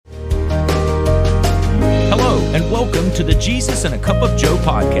welcome to the Jesus and a Cup of Joe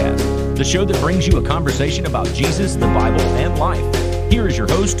podcast, the show that brings you a conversation about Jesus, the Bible, and life. Here is your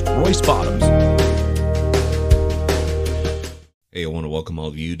host, Royce Bottoms. Hey, I want to welcome all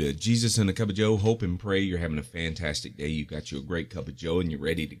of you to Jesus and a Cup of Joe. Hope and pray you're having a fantastic day. You got you a great cup of Joe and you're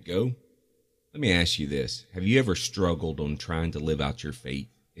ready to go. Let me ask you this. Have you ever struggled on trying to live out your faith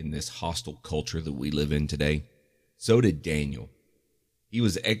in this hostile culture that we live in today? So did Daniel. He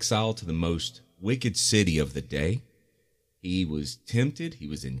was exiled to the most wicked city of the day. He was tempted. He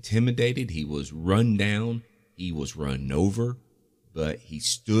was intimidated. He was run down. He was run over. But he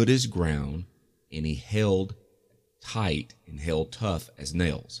stood his ground and he held tight and held tough as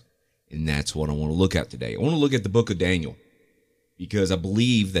nails. And that's what I want to look at today. I want to look at the book of Daniel because I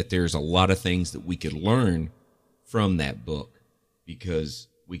believe that there's a lot of things that we could learn from that book, because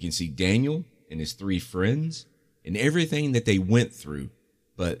we can see Daniel and his three friends and everything that they went through,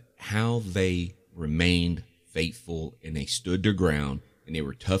 but how they remained faithful and they stood their ground and they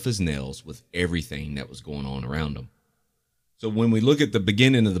were tough as nails with everything that was going on around them. So when we look at the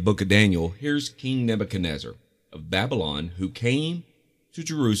beginning of the book of Daniel, here's King Nebuchadnezzar of Babylon, who came to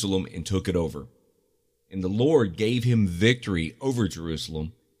Jerusalem and took it over. And the Lord gave him victory over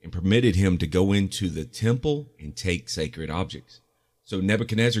Jerusalem and permitted him to go into the temple and take sacred objects. So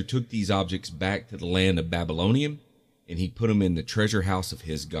Nebuchadnezzar took these objects back to the land of Babylonian, and he put them in the treasure house of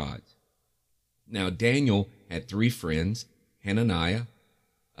his gods. Now Daniel had three friends, Hananiah,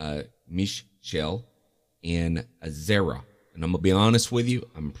 Mishael, and Azariah. And I'm going to be honest with you,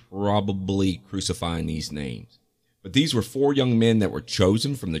 I'm probably crucifying these names. But these were four young men that were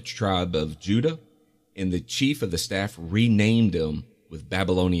chosen from the tribe of Judah, and the chief of the staff renamed them with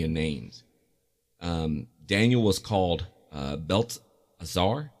Babylonian names. Daniel was called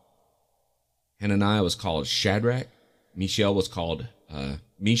Belteshazzar. Hananiah was called Shadrach. Mishael was called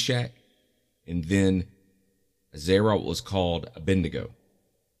Meshach. And then Azariah was called Abednego.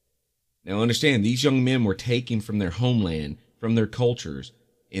 Now understand, these young men were taken from their homeland, from their cultures,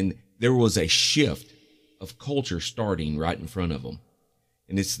 and there was a shift of culture starting right in front of them.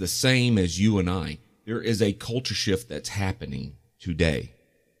 And it's the same as you and I. There is a culture shift that's happening today.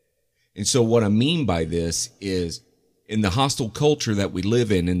 And so what I mean by this is, in the hostile culture that we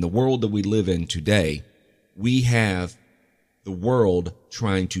live in the world that we live in today, we have the world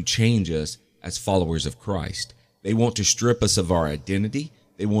trying to change us as followers of Christ. They want to strip us of our identity.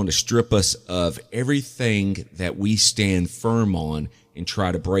 They want to strip us of everything that we stand firm on and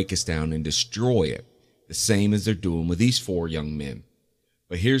try to break us down and destroy it, the same as they're doing with these four young men.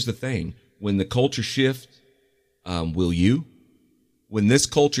 But here's the thing. When the culture shifts, will you? When this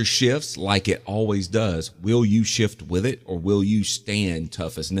culture shifts like it always does, will you shift with it, or will you stand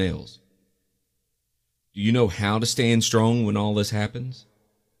tough as nails? Do you know how to stand strong when all this happens?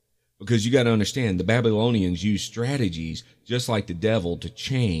 Because you got to understand, the Babylonians use strategies just like the devil to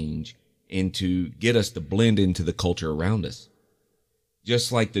change and to get us to blend into the culture around us.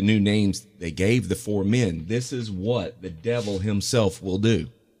 Just like the new names they gave the four men, this is what the devil himself will do.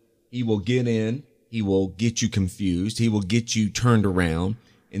 He will get in, he will get you confused, he will get you turned around,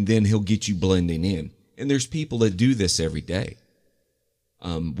 and then he'll get you blending in. And there's people that do this every day.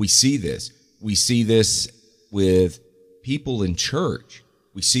 We see this. We see this with people in church.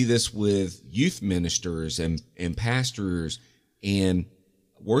 We see this with youth ministers and pastors and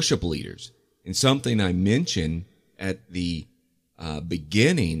worship leaders. And something I mentioned at the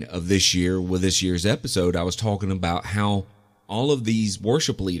beginning of this year with this year's episode, I was talking about how all of these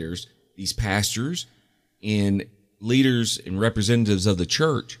worship leaders, these pastors and leaders and representatives of the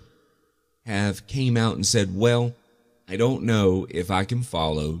church have came out and said, well, I don't know if I can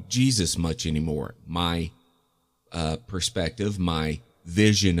follow Jesus much anymore. My perspective, my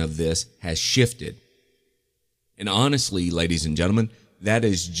vision of this has shifted. And honestly, ladies and gentlemen, that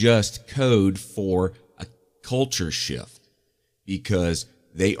is just code for a culture shift, because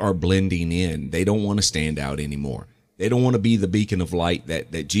they are blending in. They don't want to stand out anymore. They don't want to be the beacon of light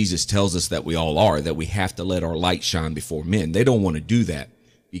that Jesus tells us that we all are, that we have to let our light shine before men. They don't want to do that,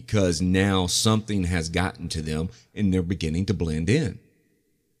 because now something has gotten to them and they're beginning to blend in.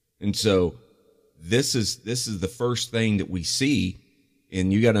 And so this is the first thing that we see.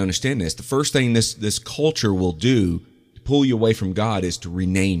 And you got to understand this. The first thing this culture will do to pull you away from God is to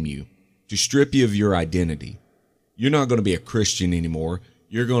rename you, to strip you of your identity. You're not going to be a Christian anymore.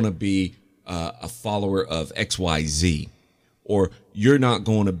 You're going to be a follower of XYZ, or you're not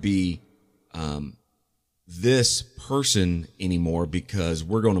going to be this person anymore because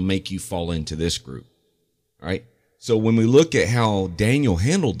we're going to make you fall into this group. All right. So when we look at how Daniel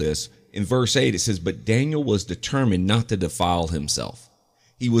handled this, in verse 8, it says, but Daniel was determined not to defile himself.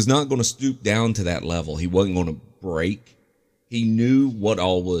 He was not going to stoop down to that level. He wasn't going to break. He knew what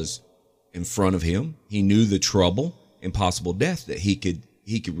all was in front of him. He knew the trouble and possible death that he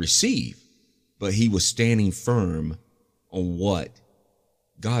could receive, but he was standing firm on what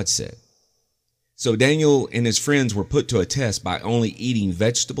God said. So Daniel and his friends were put to a test by only eating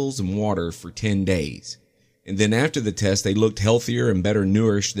vegetables and water for 10 days. And then after the test, they looked healthier and better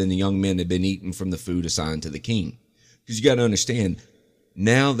nourished than the young men had been eating from the food assigned to the king. Because you got to understand,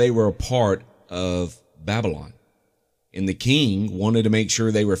 now they were a part of Babylon. And the king wanted to make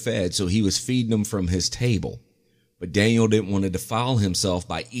sure they were fed, so he was feeding them from his table. But Daniel didn't want to defile himself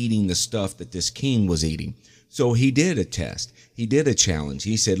by eating the stuff that this king was eating. So he did a test. He did a challenge.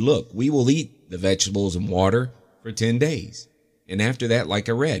 He said, look, we will eat the vegetables and water for 10 days. And after that, like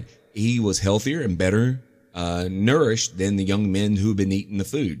I read, he was healthier and better nourished than the young men who had been eating the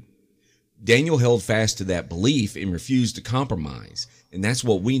food. Daniel held fast to that belief and refused to compromise. And that's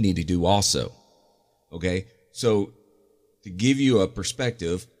what we need to do also. Okay? So to give you a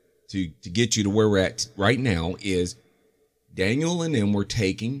perspective, to get you to where we're at right now, is Daniel and them were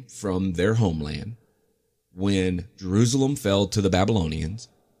taken from their homeland. When Jerusalem fell to the Babylonians,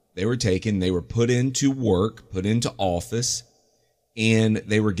 they were taken, they were put into work, put into office, and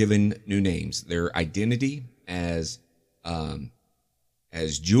they were given new names. Their identity as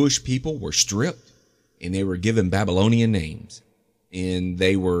Jewish people were stripped, and they were given Babylonian names. And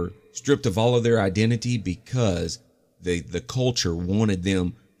they were stripped of all of their identity because the culture wanted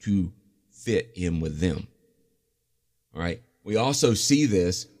them to fit in with them. All right. We also see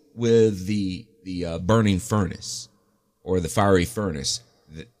this with the burning furnace, or the fiery furnace.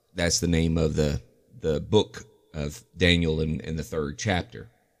 That's the name of the book of Daniel in the 3rd chapter.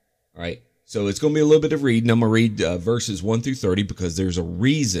 All right. So it's going to be a little bit of reading. I'm going to read verses 1 through 30 because there's a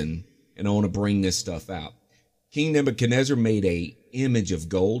reason, and I want to bring this stuff out. King Nebuchadnezzar made a image of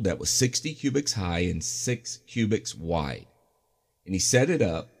gold that was 60 cubits high and 6 cubits wide. And he set it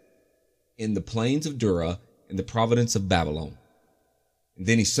up in the plains of Dura in the province of Babylon. And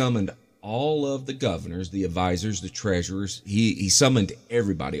then he summoned all of the governors, the advisors, the treasurers. He summoned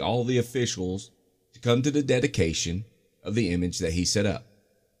everybody, all the officials, to come to the dedication of the image that he set up.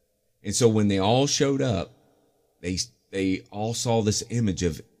 And so when they all showed up, they all saw this image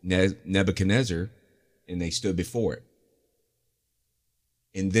of Nebuchadnezzar, and they stood before it.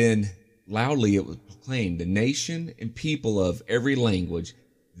 And then loudly it was proclaimed, the nation and people of every language,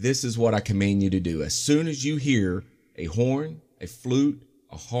 this is what I command you to do. As soon as you hear a horn, a flute,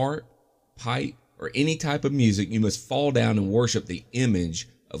 a harp, pipe, or any type of music, you must fall down and worship the image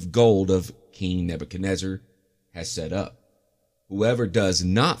of gold of King Nebuchadnezzar has set up. Whoever does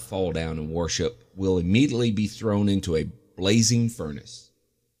not fall down and worship will immediately be thrown into a blazing furnace.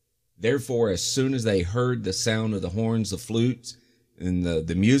 Therefore, as soon as they heard the sound of the horns, the flutes, and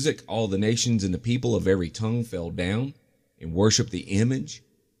the music, all the nations and the people of every tongue fell down and worshiped the image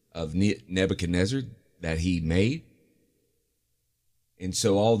of Nebuchadnezzar that he made. And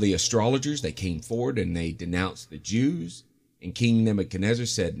so all the astrologers, they came forward and they denounced the Jews. And King Nebuchadnezzar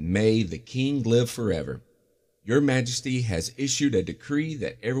said, "May the king live forever. Your Majesty has issued a decree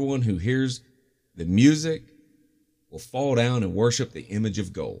that everyone who hears the music will fall down and worship the image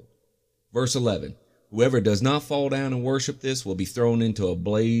of gold." Verse 11, whoever does not fall down and worship this will be thrown into a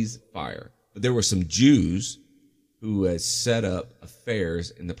blaze fire. But there were some Jews who had set up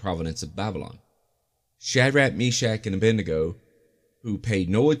affairs in the province of Babylon. Shadrach, Meshach, and Abednego, who paid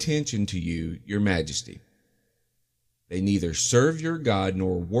no attention to you, your Majesty. They neither serve your God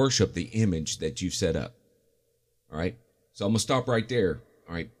nor worship the image that you set up. All right. So I'm going to stop right there.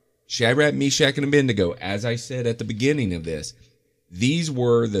 All right. Shadrach, Meshach, and Abednego, as I said at the beginning of this, these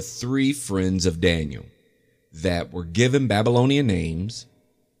were the 3 friends of Daniel that were given Babylonian names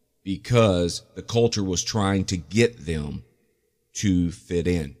because the culture was trying to get them to fit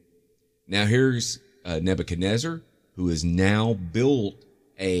in. Now here's Nebuchadnezzar, who has now built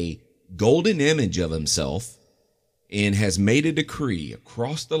a golden image of himself and has made a decree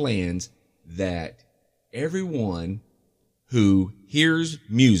across the lands that everyone who hears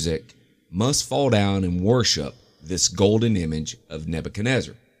music must fall down and worship this golden image of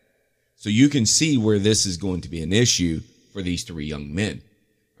Nebuchadnezzar. So you can see where this is going to be an issue for these 3 young men.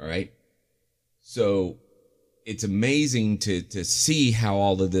 All right. So it's amazing to see how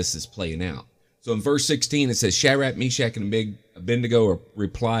all of this is playing out. So in verse 16, it says, Shadrach, Meshach, and Abednego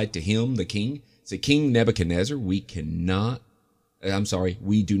replied to him, the king, said, King Nebuchadnezzar, we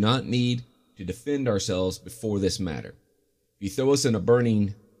do not need to defend ourselves before this matter. If you throw us in a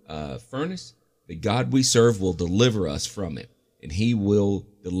burning furnace, the God we serve will deliver us from it, and he will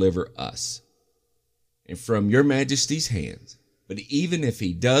deliver us and from your Majesty's hands. But even if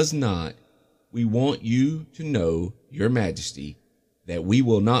he does not, we want you to know, your majesty, that we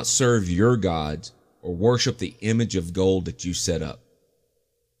will not serve your gods or worship the image of gold that you set up.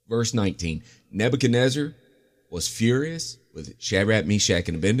 Verse 19, Nebuchadnezzar was furious with Shadrach, Meshach,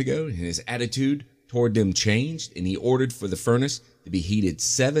 and Abednego, and his attitude toward them changed, and he ordered for the furnace to be heated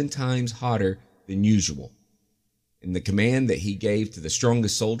 7 times hotter than usual. And the command that he gave to the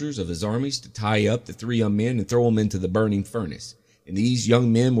strongest soldiers of his armies to tie up the 3 young men and throw them into the burning furnace. And these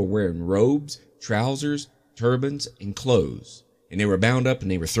young men were wearing robes, trousers, turbans, and clothes. And they were bound up and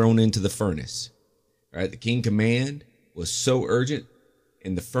they were thrown into the furnace. All right, the king's command was so urgent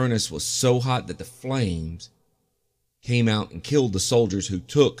and the furnace was so hot that the flames came out and killed the soldiers who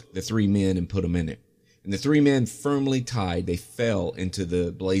took the 3 men and put them in it. And the 3 men firmly tied, they fell into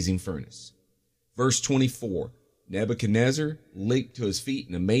the blazing furnace. Verse 24, Nebuchadnezzar leaped to his feet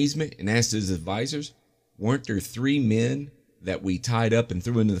in amazement and asked his advisors, weren't there 3 men that we tied up and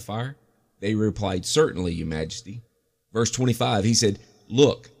threw into the fire? They replied, certainly, your majesty. Verse 25, he said,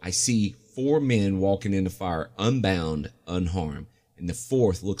 look, I see 4 men walking in the fire, unbound, unharmed, and the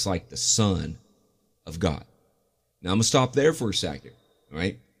 4th looks like the Son of God. Now, I'm going to stop there for a second, all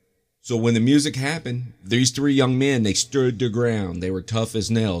right? So when the music happened, these 3 young men, they stood their ground. They were tough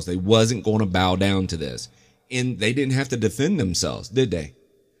as nails. They wasn't going to bow down to this. And they didn't have to defend themselves, did they?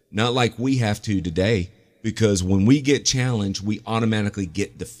 Not like we have to today, because when we get challenged, we automatically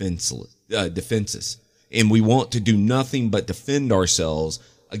get defenses. And we want to do nothing but defend ourselves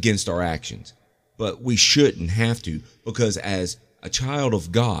against our actions. But we shouldn't have to, because as a child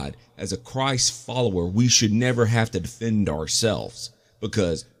of God, as a Christ follower, we should never have to defend ourselves,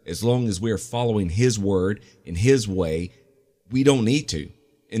 because as long as we are following his word in his way, we don't need to.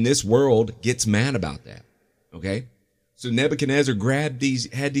 And this world gets mad about that. Okay. So Nebuchadnezzar had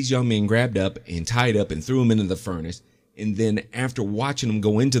these young men grabbed up and tied up and threw them into the furnace. And then after watching them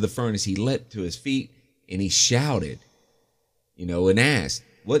go into the furnace, he leapt to his feet and he shouted, and asked,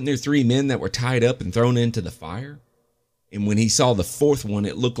 wasn't there 3 men that were tied up and thrown into the fire? And when he saw the 4th one,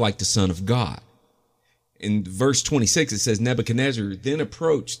 it looked like the Son of God. In verse 26, it says, Nebuchadnezzar then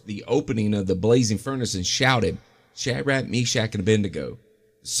approached the opening of the blazing furnace and shouted, Shadrach, Meshach, and Abednego,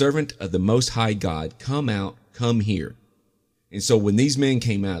 servant of the Most High God, come out, come here. And so when these men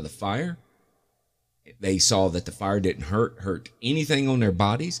came out of the fire, they saw that the fire didn't hurt anything on their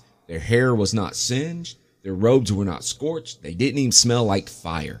bodies. Their hair was not singed. Their robes were not scorched. They didn't even smell like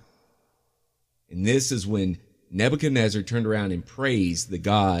fire. And this is when Nebuchadnezzar turned around and praised the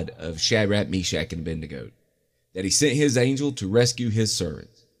God of Shadrach, Meshach, and Abednego, that he sent his angel to rescue his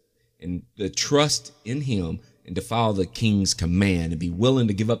servants, and the trust in him and to follow the king's command and be willing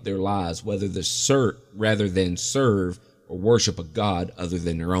to give up their lives rather than serve or worship a God other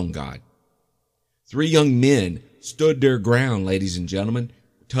than their own God. 3 young men stood their ground, ladies and gentlemen,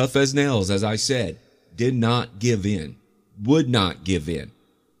 tough as nails, as I said, did not give in, would not give in.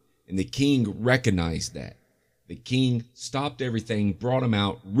 And the king recognized that. The king stopped everything, brought him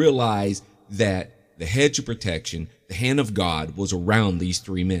out, realized that the hedge of protection, the hand of God, was around these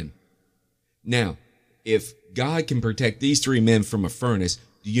 3 men. Now, if God can protect these 3 men from a furnace,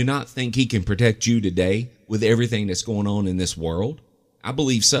 do you not think he can protect you today with everything that's going on in this world? I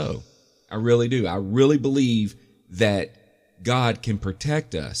believe so. I really do. I really believe that God can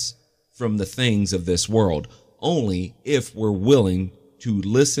protect us from the things of this world, only if we're willing to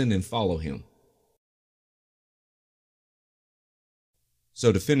listen and follow him.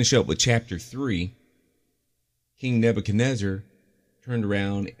 So to finish up with chapter 3, King Nebuchadnezzar turned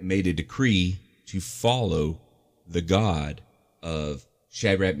around and made a decree to follow the God of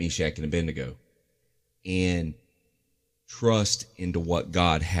Shadrach, Meshach, and Abednego and trust into what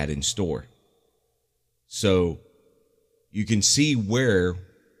God had in store. So you can see where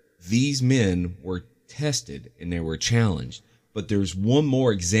these men were tested and they were challenged. But there's one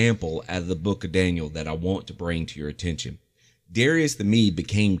more example out of the book of Daniel that I want to bring to your attention. Darius the Mede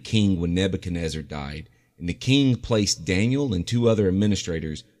became king when Nebuchadnezzar died, and the king placed Daniel and 2 other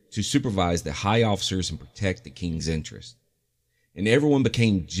administrators to supervise the high officers and protect the king's interests. And everyone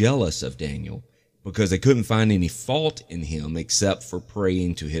became jealous of Daniel because they couldn't find any fault in him except for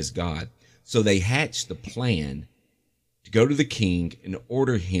praying to his God. So they hatched the plan to go to the king and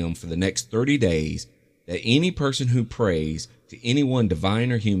order him for the next 30 days that any person who prays to anyone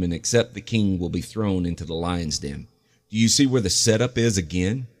divine or human except the king will be thrown into the lion's den. Do you see where the setup is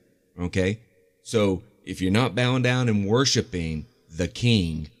again? Okay. So if you're not bowing down and worshiping the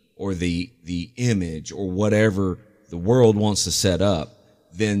king or the image or whatever the world wants to set up,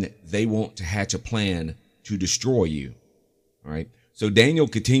 then they want to hatch a plan to destroy you. All right. So Daniel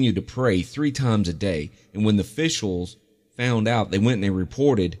continued to pray 3 times a day. And when the officials found out, they went and they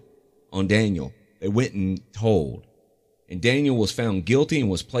reported on Daniel. They went and told. And Daniel was found guilty and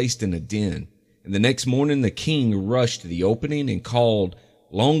was placed in a den. And the next morning the king rushed to the opening and called,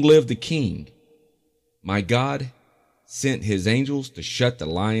 "Long live the king! My God sent his angels to shut the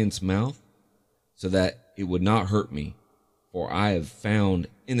lion's mouth so that it would not hurt me, for I have found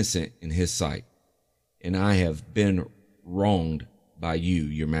innocent in his sight, and I have been wronged by you,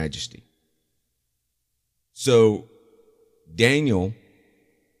 your majesty." So Daniel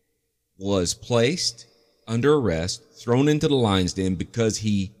was placed under arrest, thrown into the lion's den because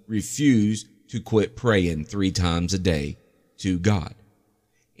he refused to quit praying 3 times a day to God.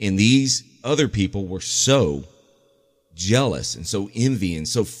 And these other people were so jealous and so envy and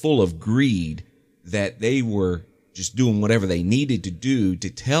so full of greed that they were just doing whatever they needed to do to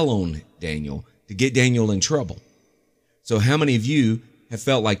tell on Daniel, to get Daniel in trouble. So how many of you have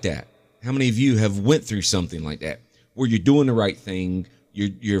felt like that? How many of you have went through something like that, where you're doing the right thing,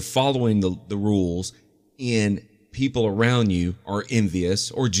 you're following the rules, and people around you are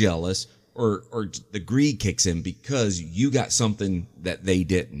envious or jealous, or the greed kicks in because you got something that they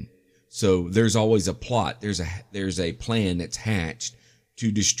didn't? So there's always a plot. There's a plan that's hatched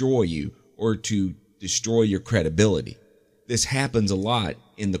to destroy you or to destroy your credibility. This happens a lot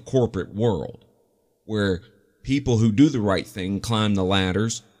in the corporate world, where people who do the right thing climb the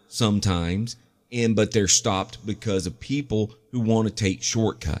ladders sometimes, but they're stopped because of people who want to take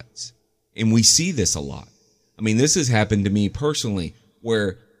shortcuts. And we see this a lot. I mean, this has happened to me personally,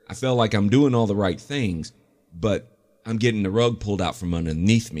 where I feel like I'm doing all the right things, but I'm getting the rug pulled out from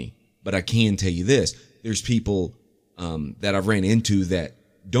underneath me. But I can tell you this, there's people that I've ran into that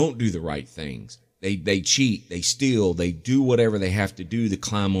don't do the right things. They cheat, they steal, they do whatever they have to do to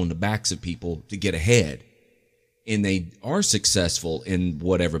climb on the backs of people to get ahead. And they are successful in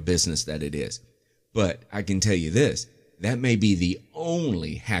whatever business that it is. But I can tell you this, that may be the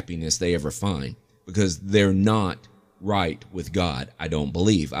only happiness they ever find, because they're not right with God. I don't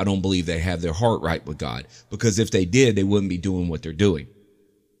believe they have their heart right with God, because if they did, they wouldn't be doing what they're doing.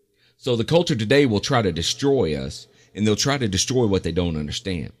 So the culture today will try to destroy us, and they'll try to destroy what they don't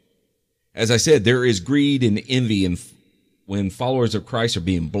understand. As I said, there is greed and envy when followers of Christ are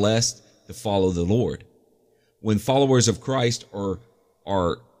being blessed to follow the Lord. When followers of Christ are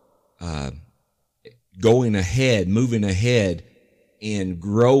going ahead, moving ahead, and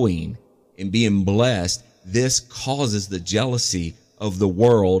growing and being blessed, this causes the jealousy of the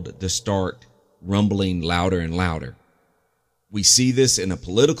world to start rumbling louder and louder. We see this in a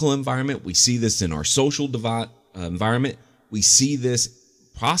political environment. We see this in our social environment. We see this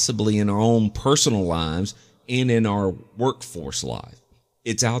possibly in our own personal lives and in our workforce life.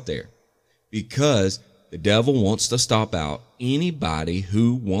 It's out there because the devil wants to stop out anybody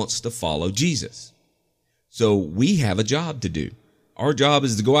who wants to follow Jesus. So we have a job to do. Our job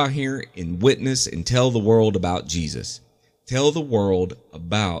is to go out here and witness and tell the world about Jesus. Tell the world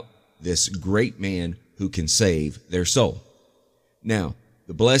about this great man who can save their soul. Now,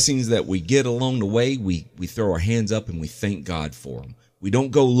 the blessings that we get along the way, we throw our hands up and we thank God for them. We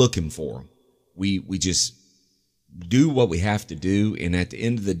don't go looking for them. We just do what we have to do. And at the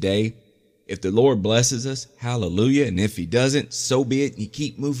end of the day, if the Lord blesses us, hallelujah. And if he doesn't, so be it. You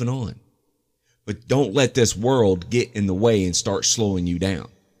keep moving on. But don't let this world get in the way and start slowing you down.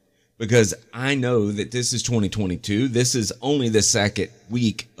 Because I know that this is 2022. This is only the second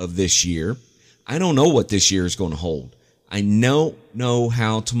week of this year. I don't know what this year is going to hold. I don't know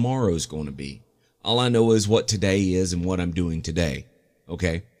how tomorrow is going to be. All I know is what today is and what I'm doing today.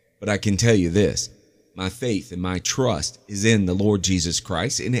 Okay? But I can tell you this. My faith and my trust is in the Lord Jesus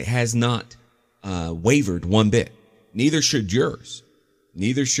Christ, and it has not wavered one bit. Neither should yours.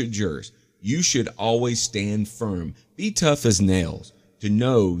 Neither should yours. You should always stand firm. Be tough as nails to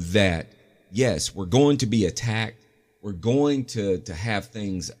know that, yes, we're going to be attacked. We're going to have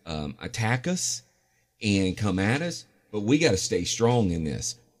things attack us and come at us, but we got to stay strong in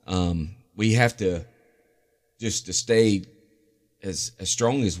this. We have to just to stay as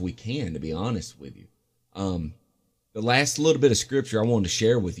strong as we can, to be honest with you. The last little bit of scripture I wanted to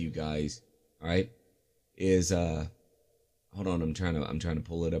share with you guys, all right, is hold on, I'm trying to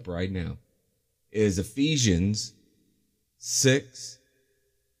pull it up right now. Is Ephesians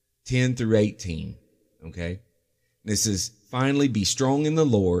 6:10 through 18. Okay, this is, finally be strong in the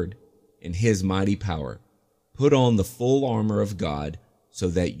Lord and his mighty power. Put on the full armor of God so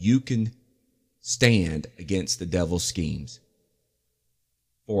that you can stand against the devil's schemes.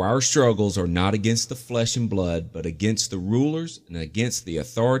 For our struggles are not against the flesh and blood, but against the rulers and against the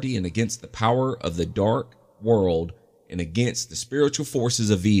authority and against the power of the dark world and against the spiritual forces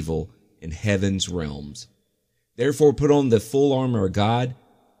of evil in heaven's realms. Therefore, put on the full armor of God,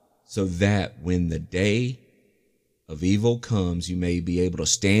 so that when the day of evil comes, you may be able to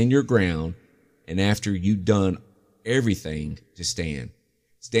stand your ground, and after you've done everything, to stand.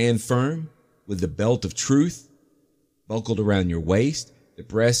 Stand firm with the belt of truth buckled around your waist, the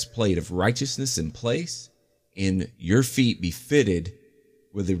breastplate of righteousness in place, and your feet be fitted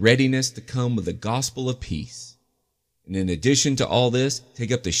with the readiness to come with the gospel of peace. And in addition to all this,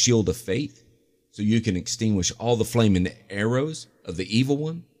 take up the shield of faith, so you can extinguish all the flaming arrows of the evil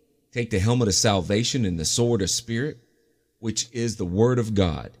one. Take the helmet of salvation and the sword of spirit, which is the word of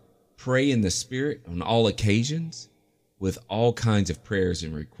God. Pray in the spirit on all occasions with all kinds of prayers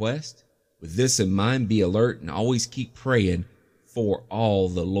and requests. With this in mind, be alert and always keep praying for all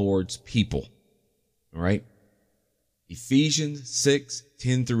the Lord's people. All right. Ephesians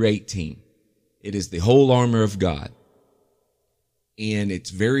 6:10 through 18. It is the whole armor of God. And it's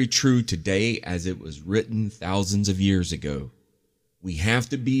very true today as it was written thousands of years ago. We have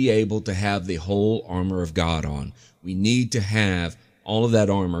to be able to have the whole armor of God on. We need to have all of that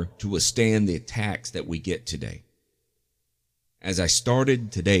armor to withstand the attacks that we get today. As I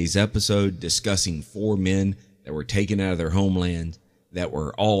started today's episode discussing 4 men that were taken out of their homeland, that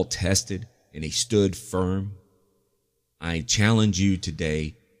were all tested, and they stood firm, I challenge you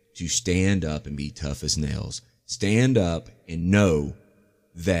today to stand up and be tough as nails. Stand up and know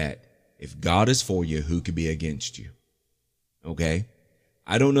that if God is for you, who could be against you? Okay?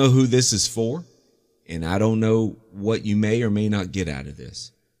 I don't know who this is for, and I don't know what you may or may not get out of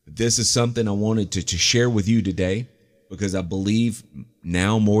this. But this is something I wanted to share with you today, because I believe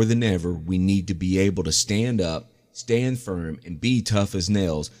now more than ever, we need to be able to stand up, stand firm, and be tough as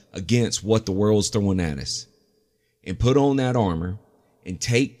nails against what the world's throwing at us. And put on that armor and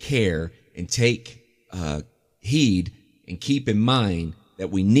take care and take heed and keep in mind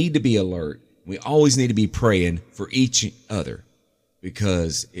that we need to be alert. We always need to be praying for each other,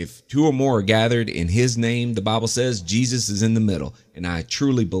 because if 2 or more are gathered in his name, the Bible says Jesus is in the middle. And I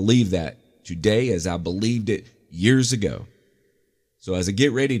truly believe that today, as I believed it years ago. So as I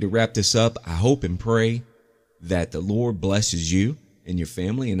get ready to wrap this up, I hope and pray that the Lord blesses you and your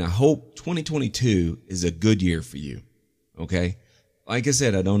family. And I hope 2022 is a good year for you. Okay. Like I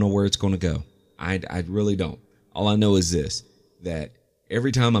said, I don't know where it's going to go. I really don't. All I know is this, that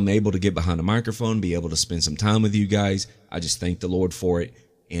every time I'm able to get behind a microphone, be able to spend some time with you guys, I just thank the Lord for it.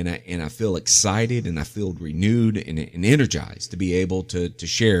 And I feel excited, and I feel renewed and energized to be able to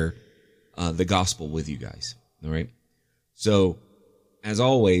share the gospel with you guys. All right. So as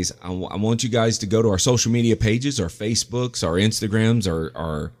always, I want you guys to go to our social media pages, our Facebooks, our Instagrams,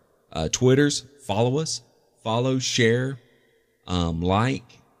 our Twitters. Follow us, share, like,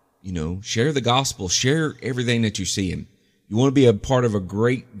 share the gospel, share everything that you're seeing. You want to be a part of a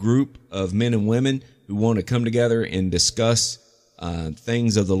great group of men and women who want to come together and discuss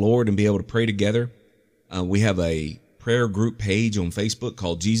things of the Lord and be able to pray together. We have a prayer group page on Facebook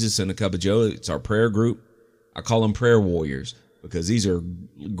called Jesus and a Cup of Joe. It's our prayer group. I call them prayer warriors, because these are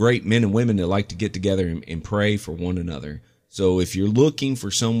great men and women that like to get together and pray for one another. So if you're looking for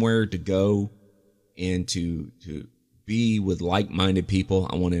somewhere to go and to be with like-minded people,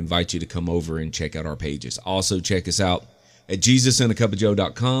 I want to invite you to come over and check out our pages. Also, check us out at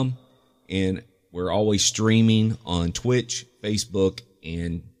JesusandACupOfJoe.com, and we're always streaming on Twitch, Facebook,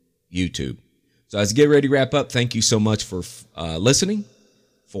 and YouTube. So as I get ready to wrap up, thank you so much for listening,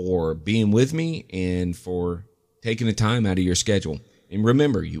 for being with me, and for taking the time out of your schedule. And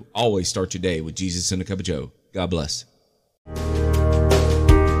remember, you always start your day with Jesus and a Cup of Joe. God bless.